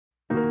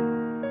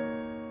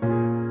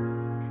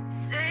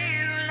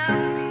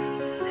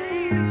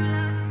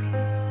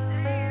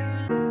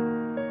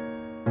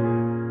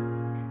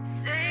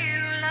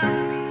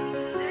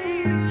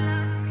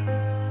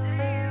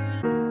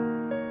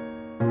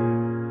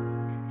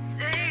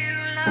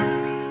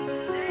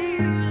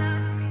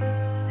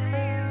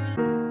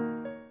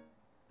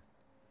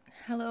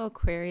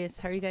Aquarius,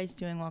 how are you guys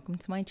doing? Welcome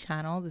to my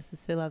channel. This is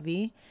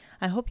HannLavie.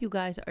 I hope you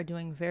guys are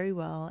doing very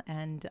well,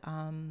 and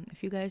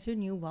if you guys are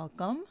new,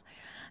 welcome.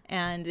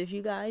 And if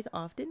you guys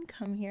often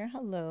come here,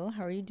 hello,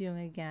 how are you doing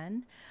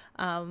again?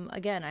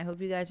 Again, I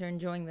hope you guys are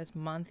enjoying this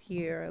month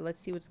here.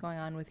 Let's see what's going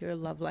on with your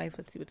love life.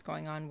 Let's see what's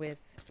going on with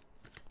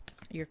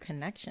your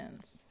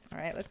connections. All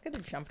right, let's get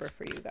a jumper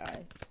for you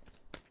guys.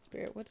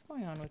 Spirit, what's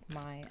going on with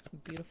my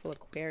beautiful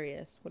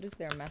Aquarius? What is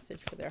their message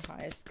for their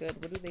highest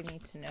good? What do they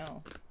need to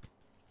know?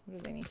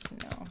 What do they need to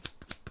know?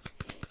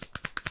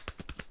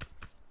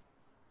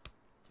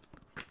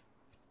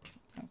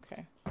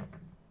 Okay.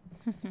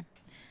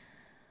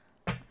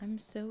 I'm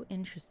so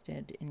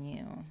interested in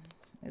you,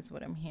 is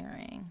what I'm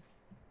hearing.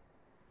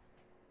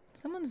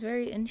 Someone's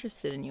very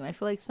interested in you. I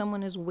feel like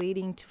someone is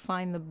waiting to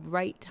find the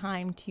right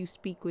time to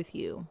speak with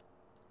you.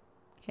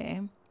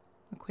 Okay.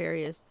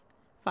 Aquarius,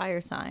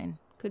 fire sign.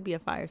 Could be a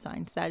fire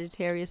sign.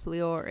 Sagittarius,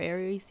 Leo, or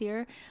Aries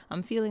here.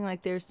 I'm feeling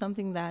like there's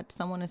something that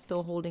someone is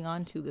still holding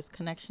on to. This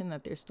connection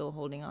that they're still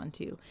holding on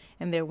to.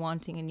 And they're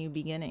wanting a new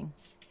beginning.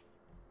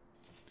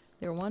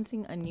 They're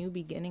wanting a new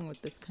beginning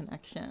with this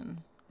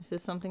connection. This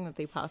is something that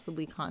they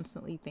possibly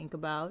constantly think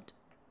about.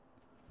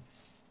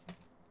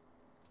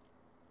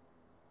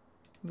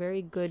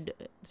 Very good.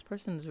 This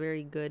person's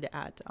very good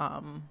at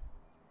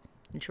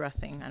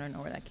dressing. I don't know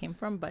where that came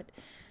from, but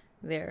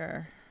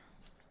they're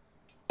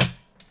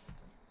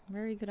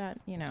very good at,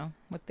 you know,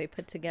 what they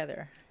put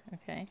together.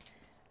 Okay.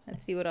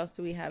 Let's see, what else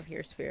do we have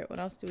here, Spirit?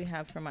 What else do we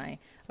have for my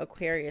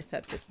Aquarius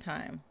at this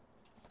time?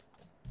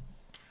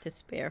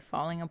 Despair,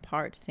 falling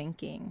apart,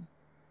 sinking.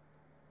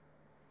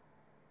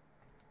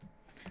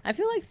 I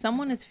feel like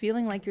someone is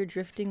feeling like you're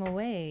drifting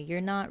away.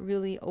 You're not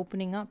really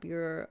opening up.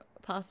 You're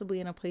possibly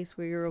in a place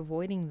where you're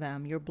avoiding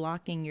them. You're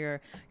blocking, you're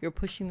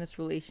pushing this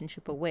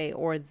relationship away,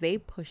 or they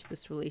push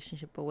this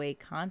relationship away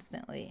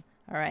constantly.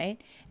 All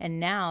right. And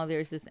now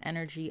there's this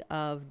energy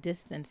of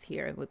distance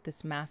here with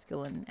this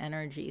masculine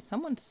energy.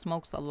 Someone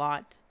smokes a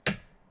lot.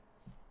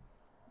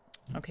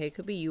 Okay. It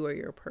could be you or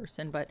your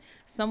person, but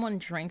someone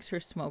drinks or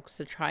smokes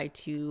to try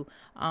to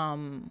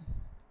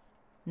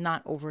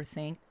not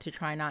overthink, to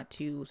try not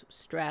to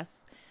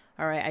stress.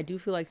 All right. I do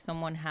feel like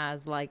someone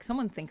has, like,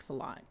 someone thinks a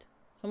lot.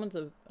 Someone's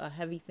a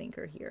heavy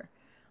thinker here.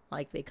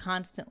 Like, they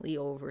constantly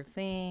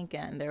overthink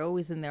and they're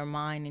always in their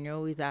mind, and you're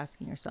always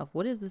asking yourself,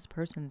 what is this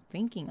person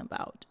thinking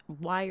about?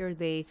 Why are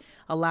they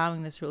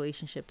allowing this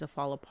relationship to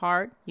fall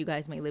apart? You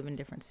guys may live in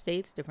different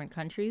states, different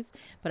countries,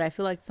 but I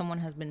feel like someone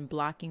has been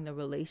blocking the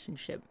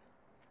relationship.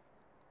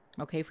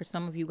 Okay, for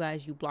some of you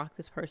guys, you block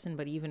this person,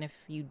 but even if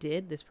you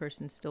did, this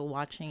person's still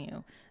watching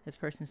you. This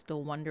person's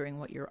still wondering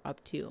what you're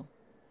up to.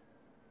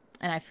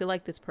 And I feel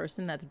like this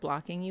person that's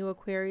blocking you,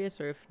 Aquarius,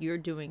 or if you're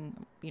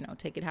doing, you know,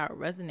 take it how it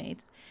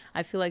resonates.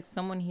 I feel like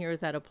someone here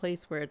is at a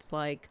place where it's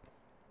like,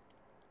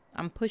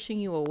 I'm pushing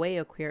you away,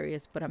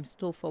 Aquarius, but I'm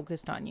still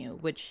focused on you,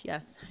 which,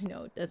 yes, I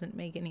know it doesn't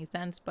make any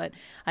sense, but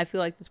I feel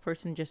like this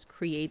person just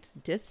creates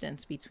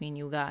distance between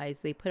you guys.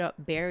 They put up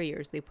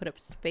barriers. They put up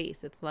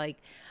space. It's like,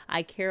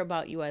 I care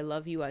about you. I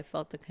love you. I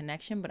felt the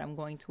connection, but I'm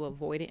going to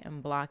avoid it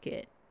and block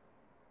it.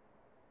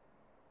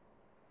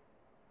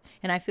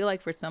 And I feel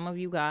like for some of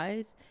you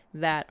guys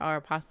that are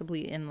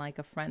possibly in like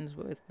a friends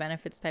with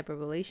benefits type of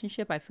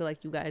relationship, I feel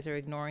like you guys are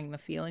ignoring the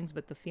feelings,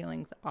 but the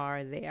feelings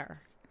are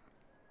there.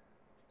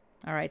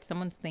 All right.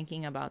 Someone's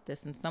thinking about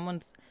this, and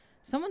someone's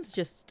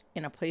just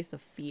in a place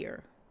of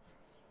fear,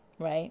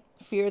 right?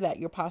 Fear that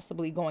you're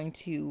possibly going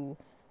to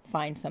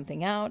find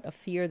something out, a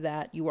fear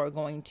that you are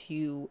going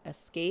to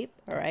escape.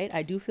 All right.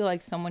 I do feel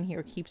like someone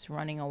here keeps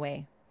running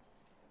away.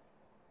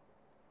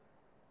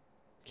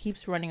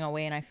 Keeps running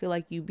away, and I feel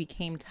like you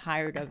became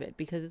tired of it,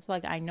 because it's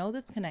like, I know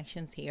this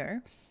connection's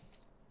here.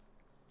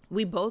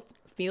 We both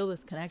feel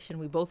this connection.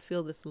 We both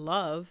feel this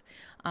love.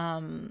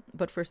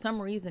 But for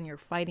some reason you're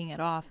fighting it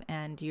off,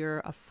 and you're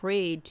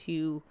afraid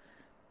to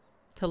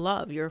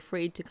love. You're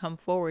afraid to come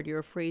forward. You're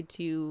afraid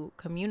to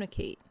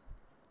communicate.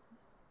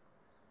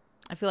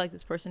 I feel like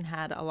this person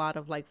had a lot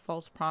of like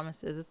false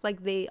promises. It's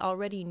like they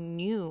already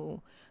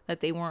knew that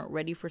they weren't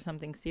ready for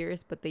something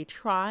serious, but they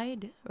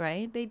tried,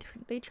 right?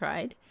 They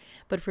tried,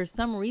 but for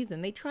some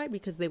reason they tried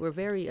because they were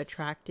very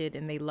attracted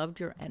and they loved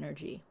your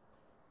energy.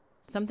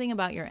 Something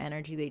about your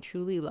energy they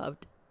truly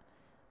loved.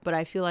 But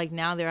I feel like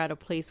now they're at a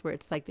place where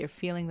it's like they're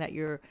feeling that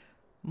you're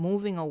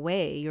moving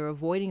away. You're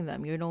avoiding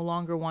them. You're no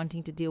longer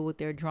wanting to deal with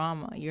their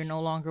drama. You're no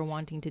longer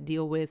wanting to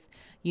deal with,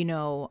 you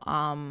know,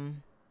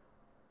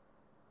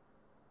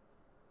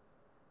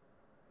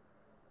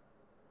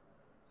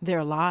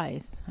 their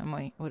lies. I'm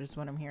like, what is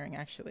what I'm hearing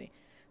actually?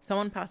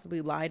 Someone possibly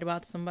lied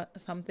about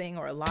something,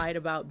 or lied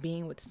about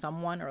being with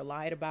someone, or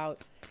lied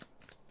about,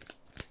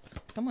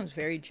 someone's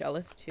very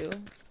jealous too.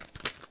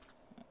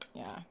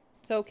 Yeah,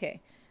 it's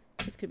okay.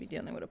 This could be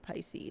dealing with a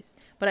Pisces.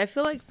 But I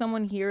feel like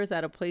someone here is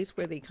at a place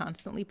where they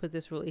constantly put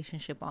this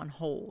relationship on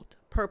hold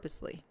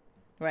purposely,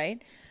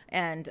 right?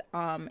 And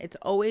it's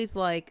always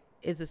like,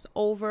 is this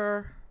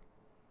over?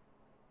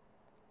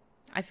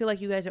 I feel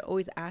like you guys are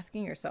always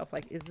asking yourself,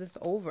 like, is this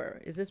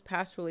over? Is this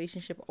past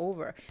relationship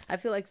over? I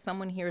feel like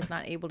someone here is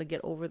not able to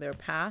get over their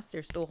past.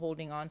 They're still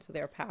holding on to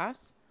their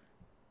past.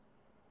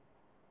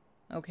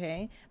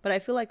 Okay, but I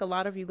feel like a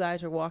lot of you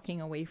guys are walking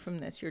away from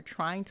this. You're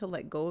trying to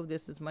let go of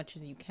this as much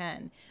as you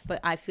can, but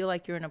I feel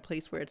like you're in a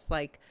place where it's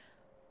like,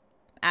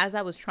 as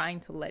I was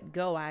trying to let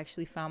go, I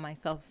actually found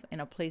myself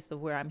in a place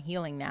of where I'm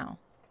healing now.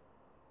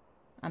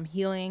 I'm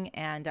healing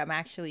and I'm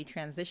actually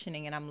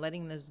transitioning and I'm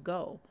letting this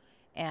go,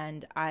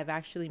 and I've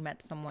actually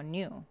met someone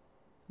new,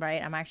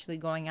 right? I'm actually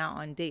going out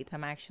on dates.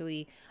 I'm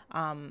actually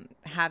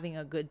having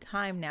a good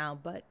time now,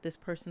 but this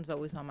person's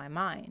always on my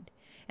mind.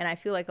 And I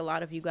feel like a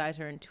lot of you guys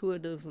are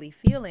intuitively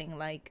feeling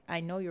like, I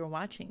know you're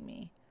watching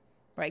me,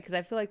 right? Because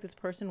I feel like this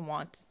person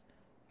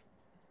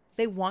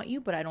they want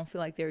you, but I don't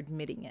feel like they're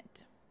admitting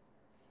it.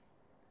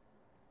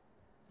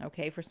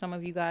 Okay, for some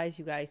of you guys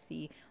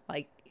see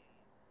like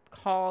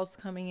calls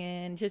coming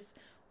in, just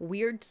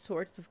weird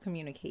sorts of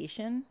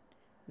communication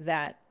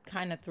that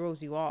kind of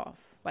throws you off.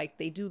 Like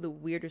they do the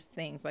weirdest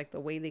things, like the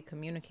way they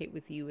communicate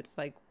with you. It's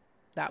like,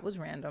 that was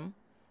random,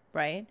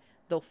 right?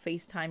 They'll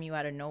FaceTime you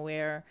out of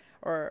nowhere,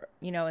 or,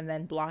 you know, and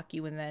then block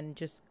you and then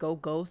just go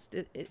ghost.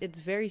 It's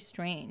very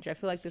strange. I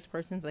feel like this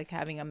person's like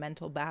having a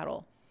mental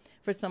battle.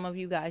 For some of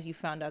you guys, you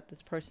found out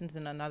this person's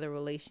in another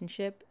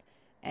relationship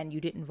and you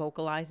didn't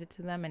vocalize it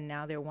to them, and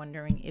now they're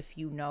wondering if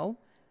you know.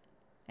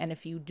 And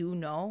if you do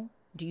know,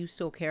 do you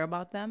still care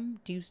about them?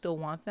 Do you still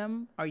want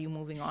them? Are you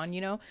moving on,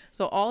 you know?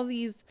 So all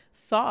these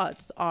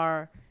thoughts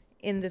are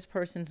in this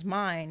person's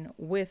mind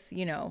with,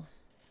 you know,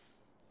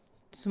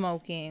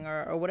 smoking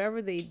or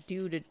whatever they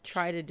do to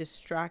try to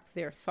distract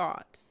their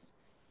thoughts.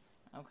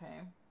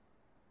 Okay.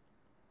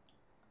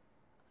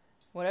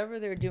 Whatever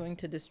they're doing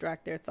to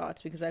distract their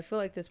thoughts, because I feel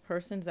like this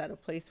person's at a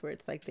place where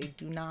it's like they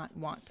do not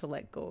want to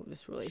let go of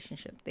this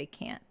relationship. They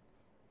can't.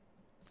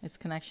 This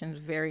connection is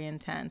very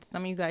intense.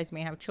 Some of you guys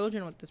may have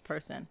children with this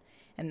person,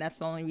 and that's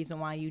the only reason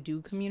why you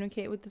do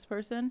communicate with this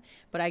person.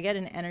 But I get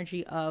an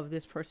energy of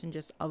this person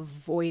just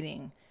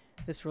avoiding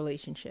this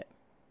relationship.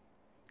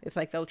 It's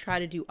like they'll try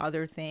to do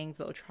other things.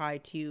 They'll try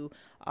to,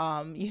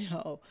 you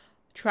know,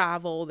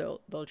 travel.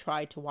 They'll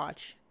try to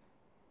watch,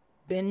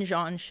 binge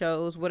on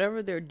shows,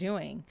 whatever they're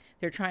doing.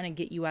 They're trying to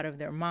get you out of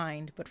their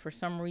mind. But for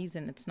some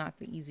reason, it's not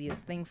the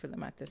easiest thing for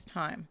them at this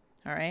time.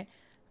 All right.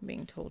 I'm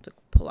being told to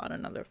pull out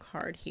another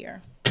card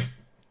here.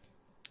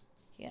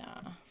 Yeah.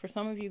 For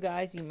some of you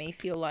guys, you may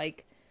feel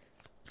like,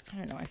 I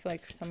don't know. I feel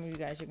like for some of you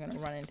guys, you're going to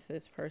run into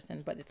this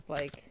person, but it's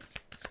like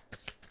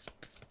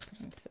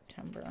in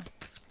September.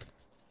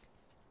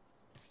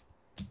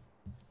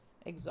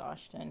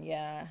 Exhaustion,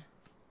 yeah.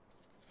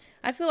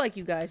 I feel like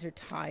you guys are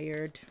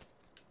tired.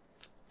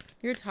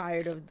 You're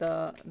tired of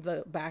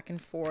the back and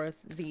forth,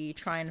 the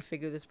trying to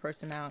figure this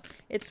person out.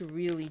 It's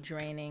really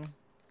draining.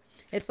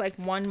 It's like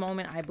one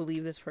moment I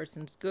believe this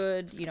person's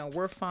good, you know,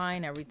 we're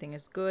fine, everything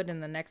is good,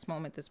 and the next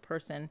moment this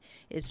person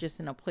is just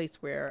in a place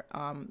where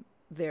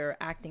they're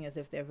acting as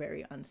if they're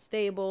very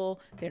unstable,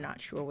 they're not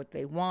sure what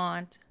they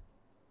want.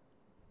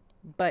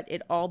 But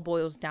it all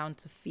boils down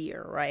to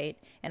fear, right?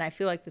 And I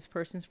feel like this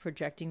person's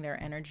projecting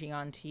their energy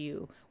onto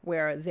you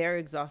where they're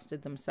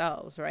exhausted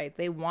themselves, right?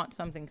 They want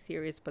something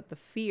serious, but the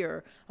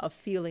fear of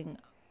feeling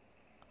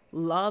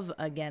love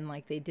again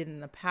like they did in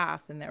the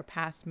past, in their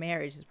past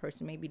marriage, this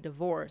person may be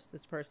divorced,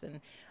 this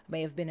person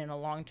may have been in a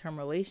long-term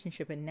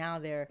relationship, and now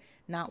they're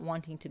not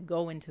wanting to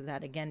go into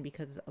that again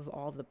because of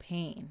all the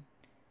pain.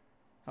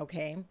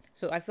 Okay,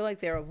 so I feel like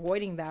they're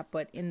avoiding that,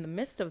 but in the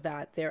midst of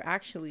that, they're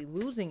actually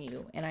losing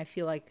you. And I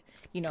feel like,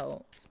 you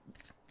know,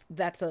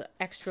 that's an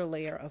extra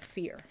layer of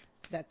fear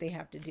that they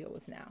have to deal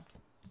with now.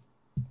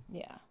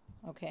 Yeah.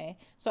 Okay.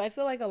 So I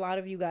feel like a lot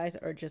of you guys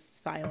are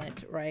just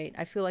silent, right?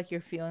 I feel like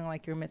you're feeling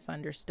like you're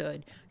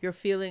misunderstood. You're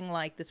feeling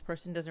like this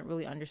person doesn't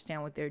really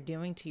understand what they're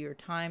doing to your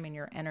time and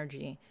your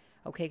energy.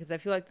 Okay. Because I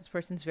feel like this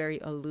person's very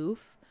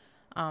aloof.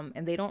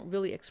 And they don't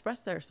really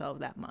express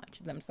themselves that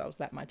much.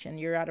 And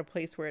you're at a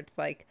place where it's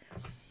like,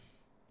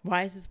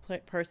 why is this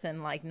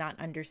person like not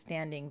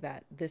understanding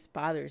that this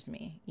bothers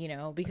me? You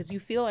know, because you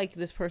feel like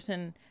this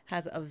person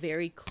has a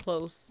very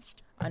close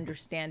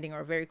understanding or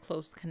a very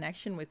close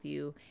connection with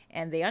you,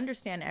 and they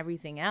understand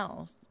everything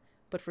else.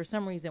 But for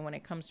some reason, when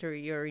it comes to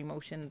your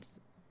emotions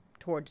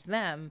towards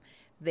them,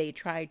 they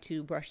try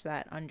to brush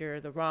that under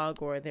the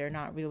rug, or they're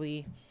not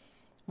really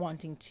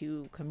wanting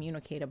to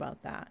communicate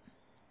about that.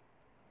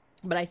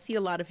 But I see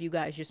a lot of you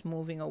guys just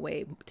moving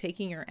away,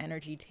 taking your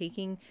energy, just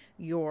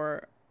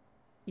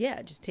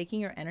taking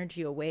your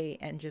energy away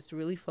and just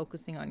really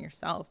focusing on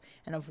yourself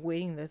and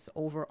avoiding this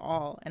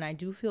overall. And I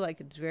do feel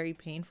like it's very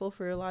painful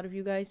for a lot of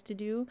you guys to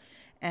do.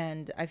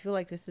 And I feel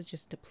like this is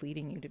just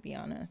depleting you, to be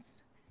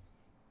honest.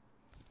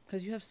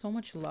 Because you have so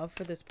much love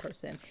for this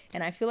person.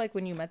 And I feel like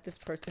when you met this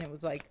person, it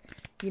was like,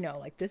 you know,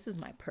 like, this is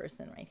my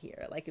person right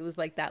here. Like, it was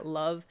like that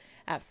love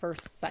at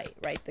first sight,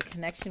 right? The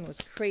connection was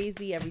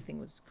crazy. Everything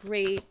was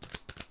great.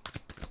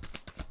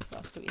 What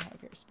else do we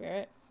have here?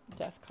 Spirit.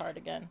 Death card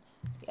again.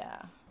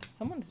 Yeah.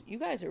 You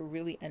guys are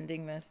really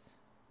ending this.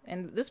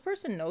 And this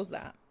person knows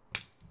that.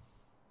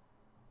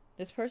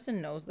 This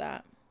person knows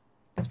that.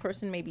 This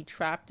person may be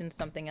trapped in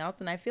something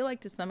else. And I feel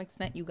like to some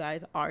extent you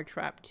guys are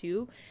trapped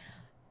too.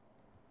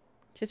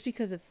 Just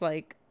because it's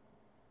like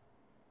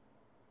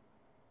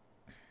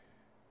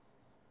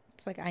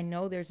I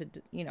know there's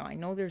I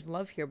know there's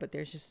love here, but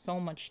there's just so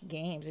much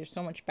games. There's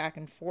so much back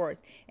and forth.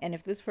 And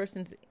if this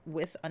person's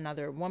with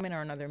another woman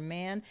or another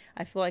man,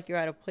 I feel like you're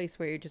at a place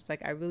where you're just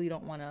like, I really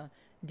don't want to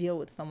deal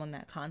with someone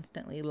that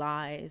constantly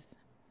lies.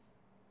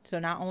 So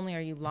not only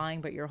are you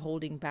lying, but you're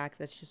holding back.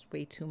 That's just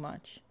way too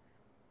much.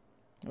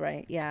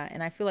 Right? Yeah.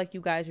 And I feel like you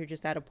guys are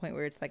just at a point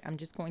where it's like, I'm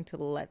just going to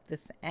let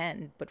this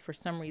end. But for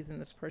some reason,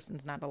 this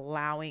person's not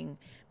allowing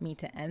me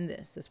to end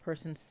this. This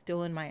person's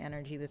still in my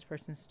energy. This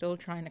person's still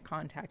trying to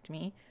contact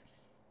me.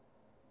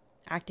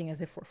 Acting as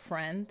if we're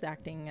friends.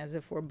 Acting as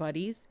if we're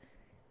buddies.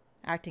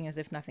 Acting as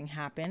if nothing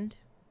happened.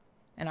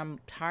 And I'm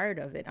tired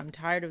of it. I'm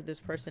tired of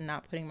this person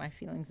not putting my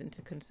feelings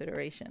into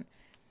consideration.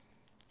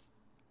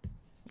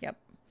 Yep.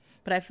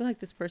 But I feel like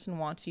this person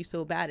wants you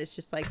so bad. It's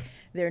just like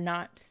they're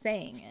not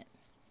saying it.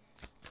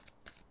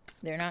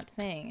 They're not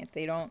saying it.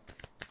 They don't.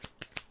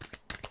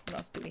 What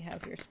else do we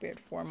have here, Spirit,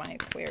 for my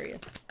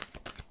Aquarius?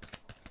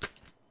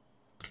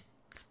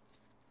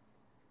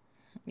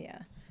 Yeah.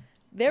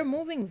 They're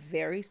moving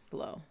very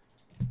slow.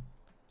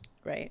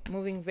 Right?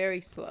 Moving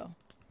very slow.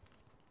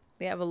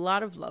 They have a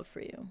lot of love for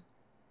you.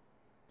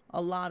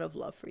 A lot of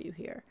love for you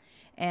here.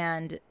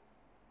 And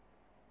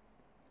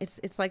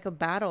it's like a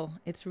battle.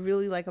 It's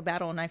really like a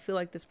battle. And I feel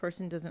like this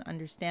person doesn't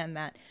understand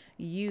that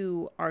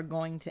you are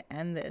going to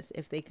end this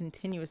if they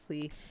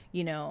continuously,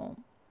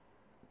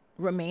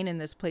 remain in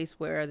this place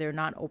where they're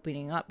not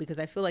opening up. Because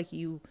I feel like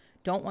you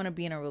don't want to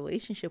be in a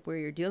relationship where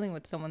you're dealing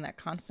with someone that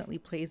constantly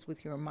plays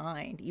with your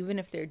mind, even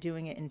if they're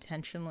doing it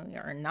intentionally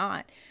or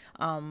not.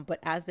 But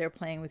as they're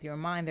playing with your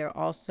mind, they're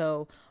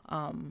also,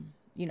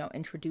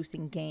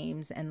 introducing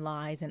games and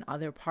lies and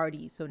other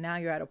parties. So now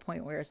you're at a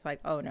point where it's like,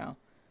 oh no.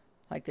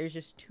 Like, there's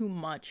just too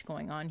much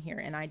going on here,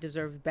 and I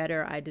deserve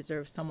better. I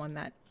deserve someone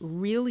that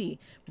really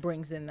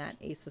brings in that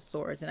Ace of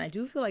Swords. And I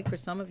do feel like for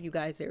some of you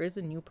guys, there is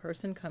a new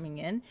person coming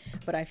in,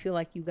 but I feel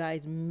like you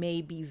guys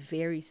may be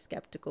very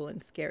skeptical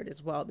and scared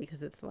as well,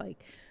 because it's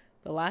like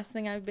the last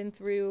thing I've been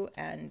through,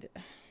 and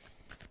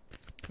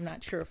I'm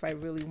not sure if I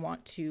really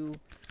want to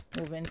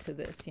move into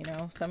this,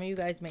 Some of you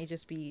guys may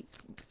just be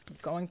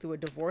going through a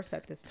divorce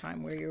at this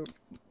time where you're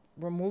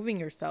removing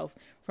yourself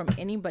from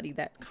anybody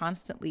that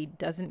constantly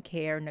doesn't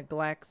care,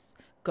 neglects,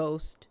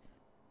 ghosts,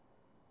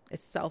 is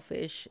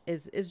selfish,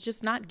 is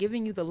just not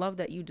giving you the love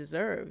that you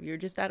deserve. You're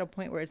just at a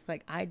point where it's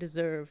like, I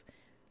deserve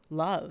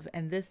love,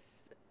 and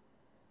this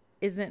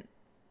isn't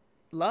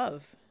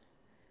love.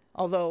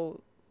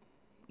 Although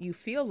you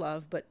feel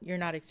love, but you're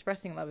not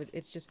expressing love.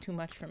 It's just too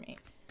much for me.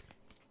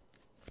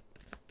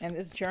 And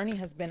this journey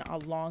has been a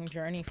long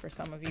journey for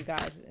some of you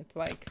guys. It's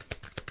like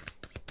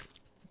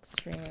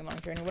extremely long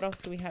journey. What else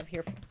do we have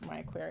here for my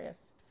Aquarius?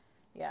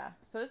 Yeah.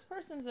 So this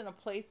person's in a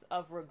place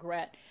of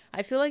regret.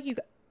 I feel like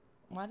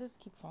why does it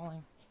keep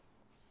falling?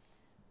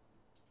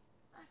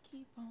 I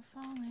keep on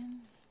falling.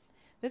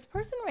 This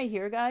person right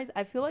here, guys,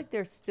 I feel like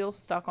they're still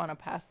stuck on a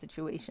past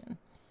situation.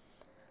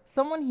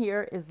 Someone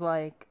here is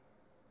like,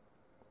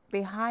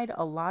 they hide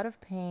a lot of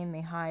pain.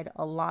 They hide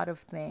a lot of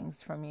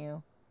things from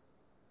you.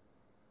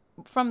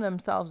 From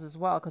themselves as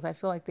well, because I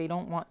feel like they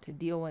don't want to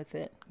deal with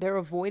it. They're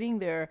avoiding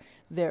their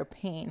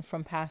pain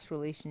from past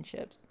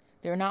relationships.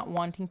 They're not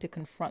wanting to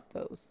confront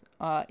those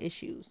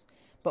issues.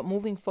 But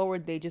moving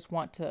forward, they just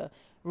want to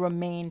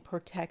remain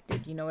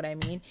protected. You know what I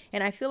mean?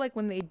 And I feel like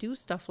when they do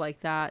stuff like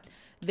that,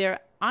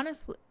 they're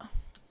honestly,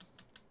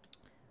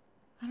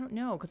 I don't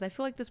know, because I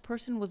feel like this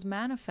person was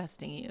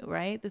manifesting you,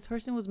 right? This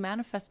person was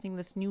manifesting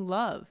this new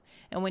love.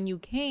 And when you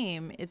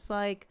came, it's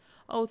like,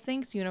 oh,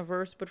 thanks,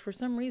 universe. But for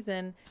some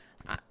reason,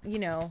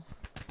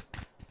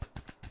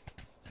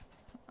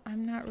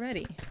 I'm not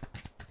ready.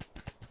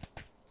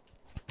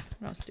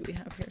 What else do we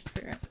have here,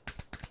 Spirit?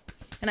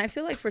 And I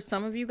feel like for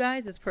some of you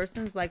guys, this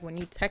person's like, when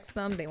you text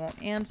them, they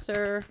won't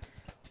answer.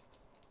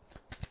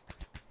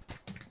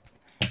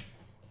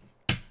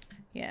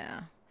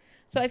 Yeah.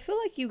 So I feel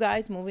like you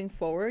guys moving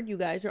forward, you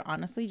guys are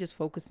honestly just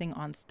focusing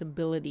on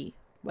stability,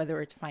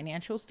 whether it's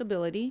financial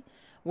stability,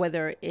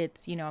 whether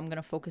it's, I'm going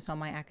to focus on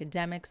my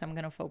academics. I'm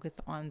going to focus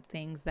on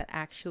things that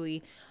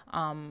actually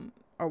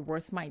are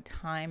worth my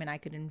time and I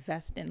could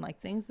invest in, like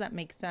things that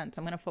make sense.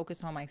 I'm going to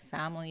focus on my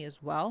family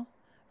as well,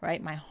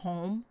 right? My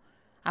home.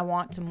 I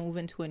want to move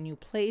into a new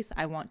place.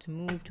 I want to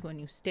move to a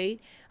new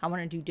state. I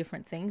want to do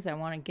different things. I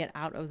want to get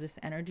out of this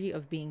energy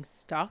of being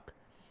stuck.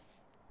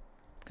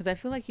 Because I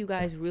feel like you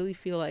guys really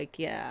feel like,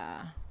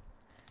 yeah.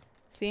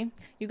 See,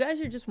 you guys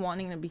are just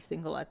wanting to be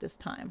single at this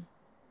time.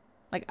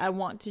 Like, I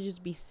want to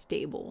just be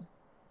stable,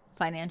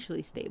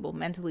 financially stable,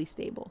 mentally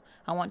stable.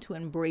 I want to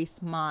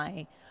embrace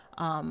my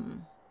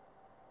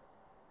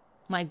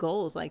my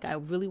goals. Like, I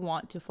really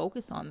want to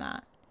focus on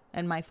that.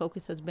 And my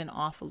focus has been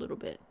off a little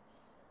bit.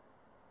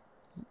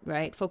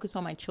 Right? Focus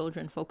on my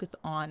children. Focus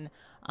on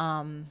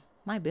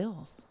my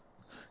bills.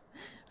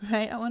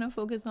 Right? I want to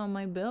focus on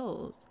my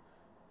bills.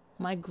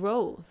 My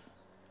growth.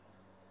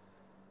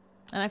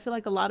 And I feel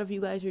like a lot of you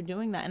guys are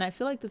doing that. And I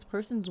feel like this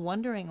person's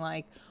wondering,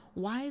 like,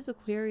 why is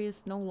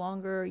Aquarius no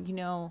longer, you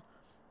know,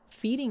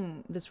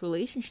 feeding this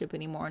relationship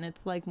anymore? And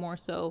it's like, more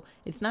so,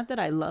 it's not that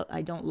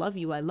I don't love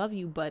you. I love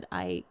you, but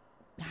I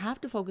have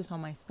to focus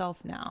on myself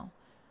now.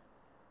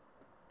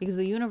 Because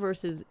the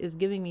universe is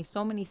giving me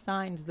so many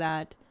signs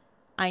that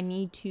I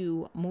need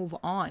to move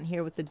on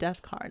here with the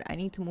Death card. I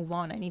need to move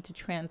on. I need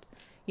to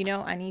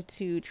I need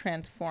to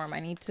transform. I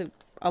need to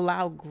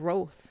allow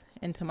growth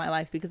into my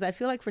life, because I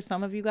feel like for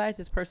some of you guys,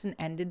 this person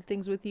ended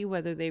things with you,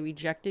 whether they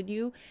rejected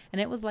you, and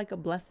it was like a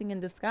blessing in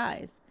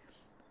disguise,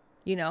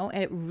 you know,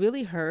 and it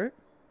really hurt.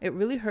 It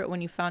really hurt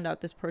when you found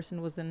out this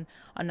person was in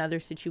another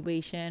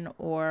situation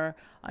or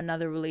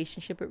another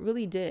relationship. It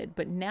really did.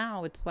 But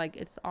now it's like,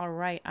 it's all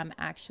right. I'm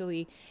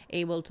actually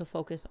able to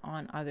focus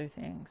on other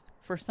things.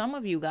 For some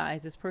of you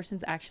guys, this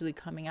person's actually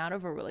coming out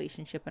of a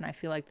relationship, and I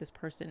feel like this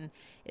person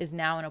is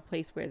now in a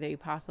place where they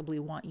possibly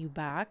want you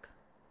back.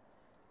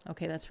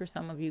 Okay, that's for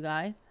some of you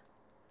guys.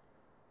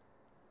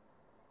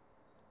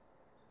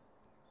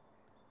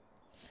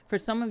 For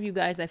some of you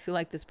guys, I feel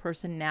like this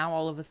person now,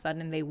 all of a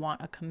sudden, they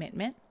want a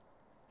commitment.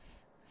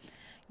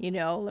 You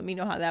know, let me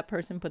know how that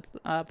person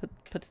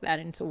puts that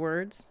into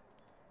words.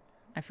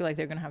 I feel like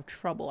they're going to have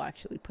trouble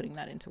actually putting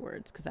that into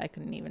words, because I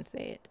couldn't even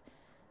say it.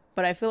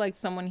 But I feel like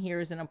someone here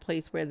is in a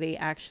place where they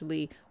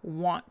actually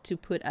want to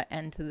put an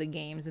end to the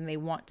games, and they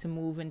want to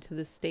move into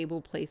this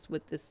stable place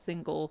with this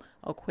single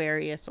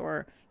Aquarius,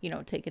 or, you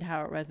know, take it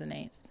how it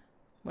resonates,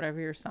 whatever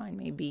your sign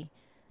may be.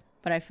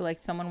 But I feel like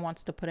someone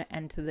wants to put an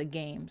end to the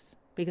games,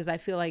 because I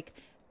feel like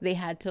they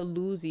had to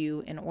lose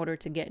you in order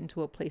to get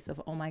into a place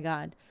of, oh my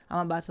God,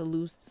 I'm about to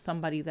lose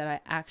somebody that I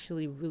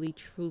actually really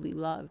truly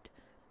loved.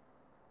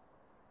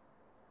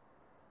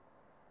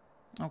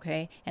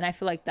 Okay. And I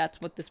feel like that's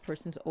what this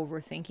person's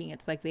overthinking.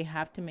 It's like they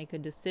have to make a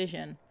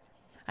decision.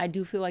 I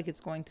do feel like it's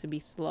going to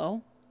be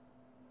slow,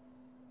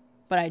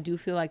 but I do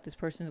feel like this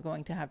person is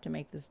going to have to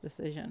make this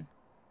decision,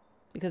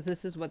 because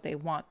this is what they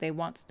want. They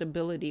want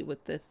stability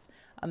with this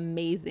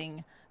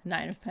amazing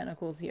Nine of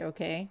Pentacles here.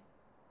 Okay.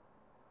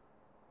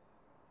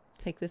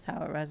 Take this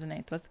how it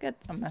resonates. Let's get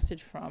a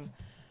message from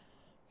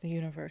the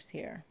universe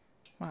here.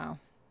 Wow.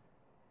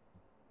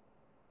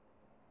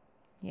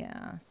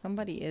 Yeah,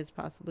 somebody is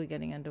possibly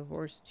getting a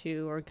divorce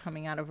too, or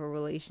coming out of a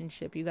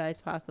relationship. You guys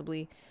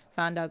possibly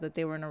found out that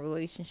they were in a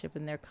relationship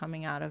and they're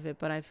coming out of it.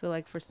 But I feel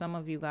like for some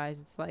of you guys,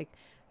 it's like,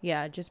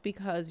 yeah, just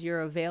because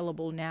you're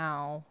available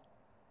now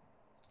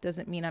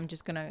doesn't mean I'm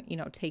just going to, you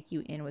know, take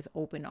you in with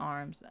open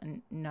arms.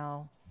 And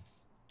no,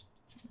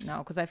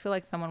 because I feel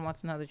like someone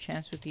wants another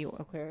chance with you,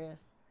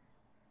 Aquarius.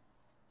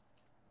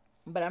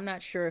 But I'm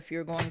not sure if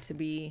you're going to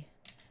be,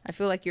 I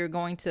feel like you're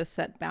going to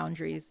set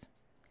boundaries.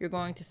 You're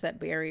going to set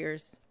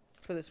barriers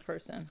for this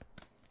person.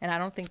 And I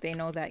don't think they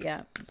know that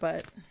yet.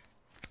 But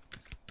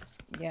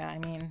yeah, I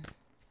mean,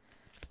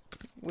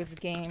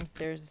 with games,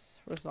 there's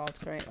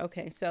results, right?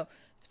 Okay, so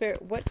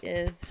Spirit, what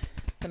is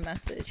the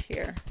message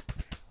here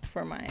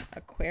for my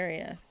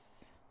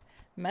Aquarius?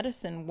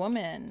 Medicine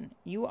woman,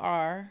 you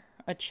are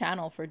a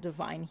channel for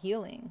divine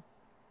healing.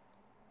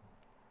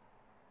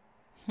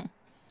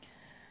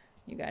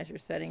 You guys are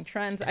setting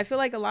trends. I feel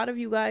like a lot of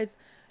you guys,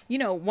 you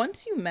know,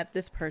 once you met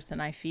this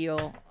person, I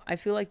feel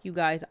like you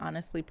guys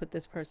honestly put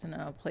this person in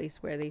a place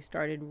where they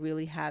started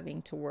really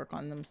having to work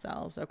on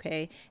themselves,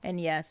 okay? And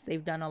yes,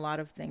 they've done a lot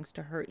of things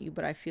to hurt you,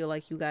 but I feel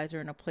like you guys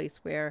are in a place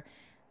where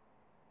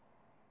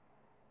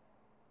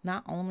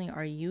not only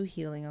are you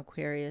healing,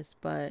 Aquarius,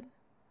 but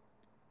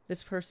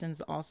this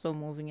person's also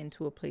moving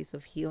into a place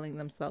of healing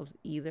themselves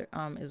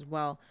as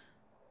well.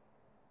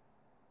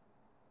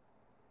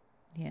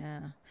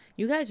 Yeah.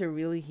 You guys are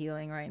really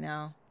healing right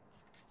now.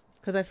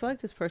 Because I feel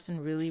like this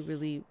person really,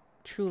 really,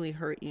 truly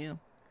hurt you.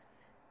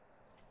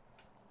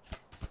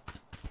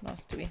 What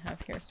else do we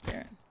have here,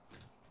 Spirit?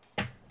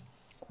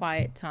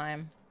 Quiet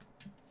time.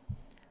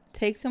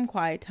 Take some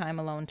quiet time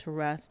alone to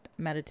rest,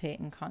 meditate,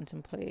 and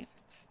contemplate.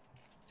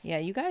 Yeah,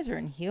 you guys are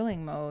in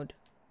healing mode.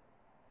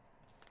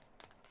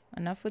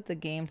 Enough with the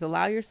games.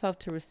 Allow yourself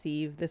to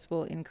receive. This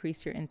will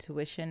increase your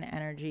intuition,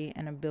 energy,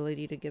 and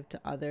ability to give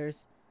to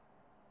others.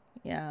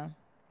 Yeah.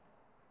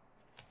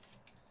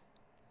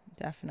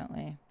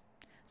 Definitely.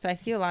 So I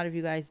see a lot of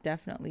you guys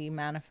definitely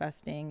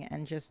manifesting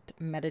and just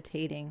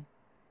meditating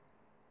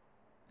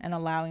and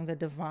allowing the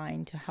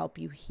divine to help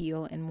you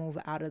heal and move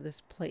out of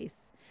this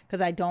place.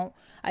 Because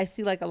I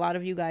see like a lot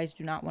of you guys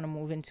do not want to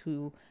move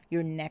into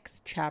your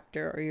next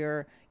chapter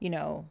or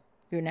your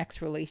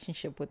next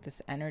relationship with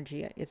this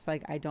energy. It's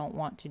like, I don't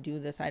want to do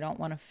this. I don't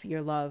want to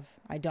fear love.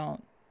 I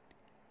don't.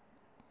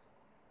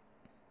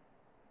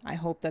 I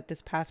hope that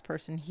this past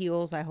person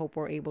heals. I hope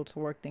we're able to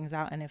work things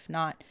out. And if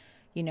not,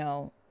 you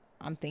know,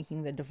 I'm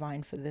thanking the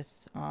divine for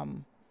this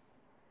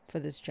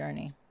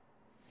journey.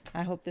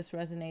 I hope this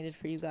resonated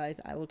for you guys.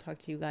 I will talk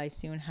to you guys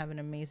soon. Have an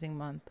amazing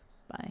month.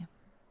 Bye.